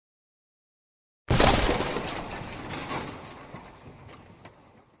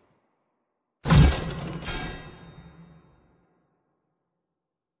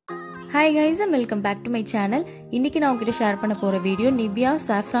Hi guys and welcome back to my channel. இன்னைக்கு நான் உங்ககிட்ட ஷேர் பண்ண போற video Nivea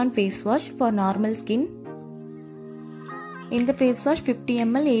Saffron face wash for normal skin. இந்த face wash 50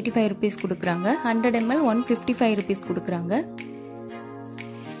 ml 85 rupees கொடுக்கறாங்க. 100 ml 155 rupees கொடுக்கறாங்க.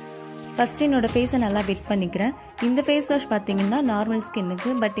 ஃபர்ஸ்ட் என்னோட ஃபேஸை நல்லா வெட் பண்ணிக்கிறேன். இந்த ஃபேஸ் வாஷ் பாத்தீங்கன்னா நார்மல்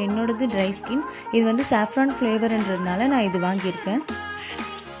ஸ்கின்னுக்கு, பட் என்னோடது ட்ரை ஸ்கின். இது வந்து saffron ஃப்ளேவர்ன்றதுனால நான் இது வாங்கி இருக்கேன்.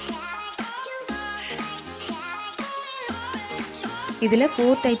 இதில்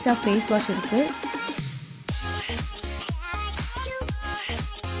 4 types of face wash இருக்கு.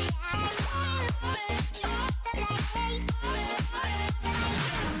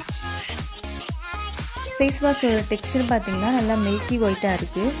 ஃபேஸ் வாஷோட டெக்ஸ்சர் பார்த்தீங்கன்னா நல்லா மில்கி ஒயிட்டாக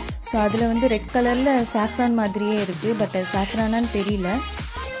இருக்குது. ஸோ அதில் வந்து ரெட் கலரில் சாஃப்ரான் மாதிரியே இருக்குது, பட் சாஃப்ரானான்னு தெரியல.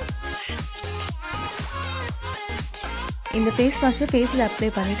 இந்த ஃபேஸ் வாஷை ஃபேஸில் அப்ளை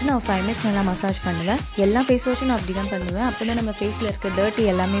பண்ணிவிட்டு நான் 5 minutes நல்லா மசாஜ் பண்ணுவேன். எல்லா ஃபேஸ் வாஷும் நான் அப்படி தான் பண்ணுவேன். அப்போ தான் நம்ம ஃபேஸில் இருக்க டர்ட்டி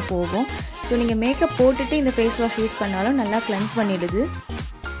எல்லாமே போகும். ஸோ நீங்கள் மேக்கப் போட்டுட்டு இந்த ஃபேஸ் வாஷ் யூஸ் பண்ணாலும் நல்லா கிளென்ஸ் பண்ணிடுது.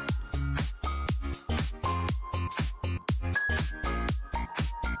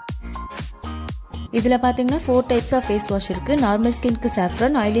 இதில் பார்த்தீங்கன்னா 4 types ஆஃப் ஃபேஸ் வாஷ் இருக்குது. Normal ஸ்கின்க்கு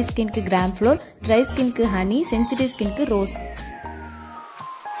saffron, oily ஸ்கின்க்கு gram floor, try ஸ்கின்க்கு honey, sensitive ஸ்கின்க்கு rose.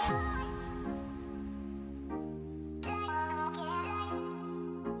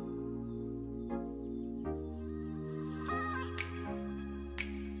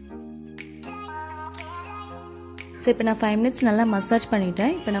 So இப்போ நான் 5 minutes நல்லா மசாஜ்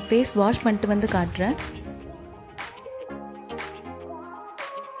பண்ணிட்டேன். இப்போ நான் ஃபேஸ் வாஷ் பண்ணிட்டு வந்து காட்டுறேன்.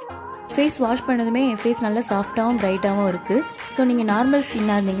 ஃபேஸ் வாஷ் பண்ணதுமே என் ஃபேஸ் நல்லா சாஃப்டாகவும் பிரைட்டாகவும் இருக்குது. ஸோ நீங்கள் நார்மல்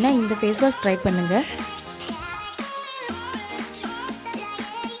ஸ்கின்னாக இருந்தீங்கன்னா இந்த ஃபேஸ் வாஷ் ட்ரை பண்ணுங்கள்.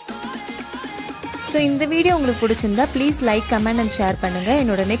 ஸோ இந்த வீடியோ உங்களுக்கு பிடிச்சிருந்தா please like, comment and share பண்ணுங்கள்.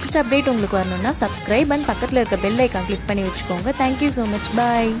 என்னோட நெக்ஸ்ட் அப்டேட் உங்களுக்கு வரணும்னா சப்ஸ்கிரைப் அண்ட் பக்கத்தில் இருக்க பெல் ஐக்கான் கிளிக் பண்ணி வச்சுக்கோங்க. Thank you so much.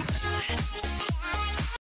 பாய்.